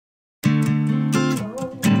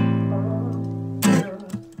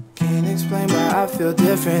I feel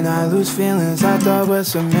different. I lose feelings I thought were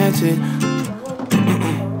cemented.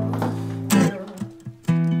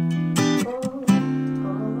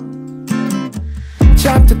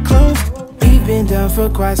 Chapter closed. We've been done for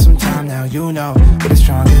quite some time now, you know. But the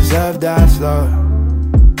strongest love dies slow.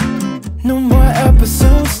 No more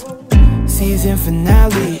episodes, season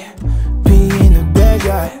finale. Being a bad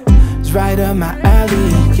guy is right up my alley,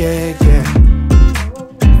 yeah, yeah.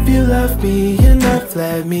 If you love me enough,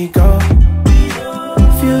 let me go.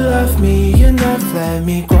 If you love me enough, let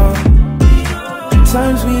me grow.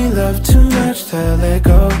 Times we love too much to let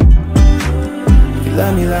go. If you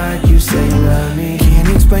love me like you say you love me, can't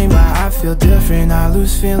explain why I feel different. I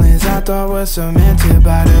lose feelings I thought were cemented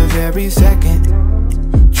by the very second.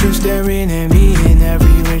 True staring at me in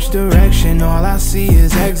every which direction. All I see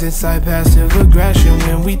is exits like passive aggression.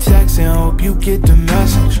 When we text and hope you get the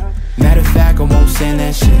message. Matter of fact, I won't send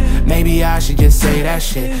that shit. Maybe I should just say that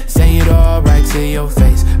shit. Say it all right to your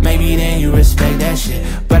face. Maybe then you respect that shit.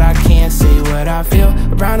 But I can't say what I feel.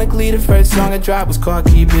 Ironically, the first song I dropped was called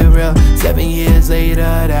Keep It Real. 7 years later,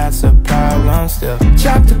 that's a problem still.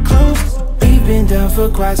 Chapter closed. We've been done for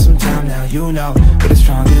quite some time now, you know. But the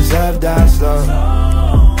strongest love dies slow.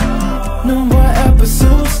 No more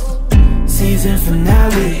episodes, season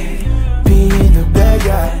finale. Being a bad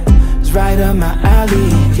guy is right up my alley,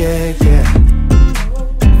 yeah, yeah.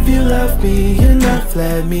 If you love me enough,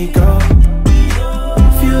 let me go.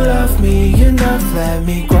 If you love me enough, let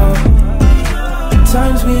me grow.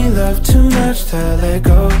 Times we love too much to let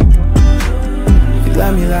go. If you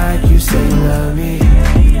love me like you say you love me.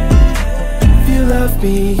 If you love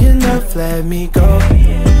me enough, let me go.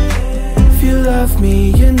 If you love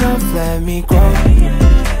me enough, let me grow.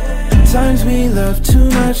 Times we love too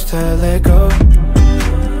much to let go.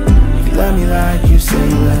 If you love me like you say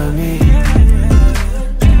you love me.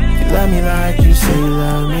 If you love me like you say you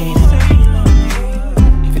love me.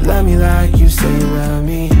 If you love me like you say you love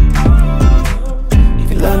me.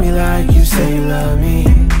 If you love me like you say you love me.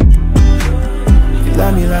 If you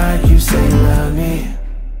love me like you say you love me.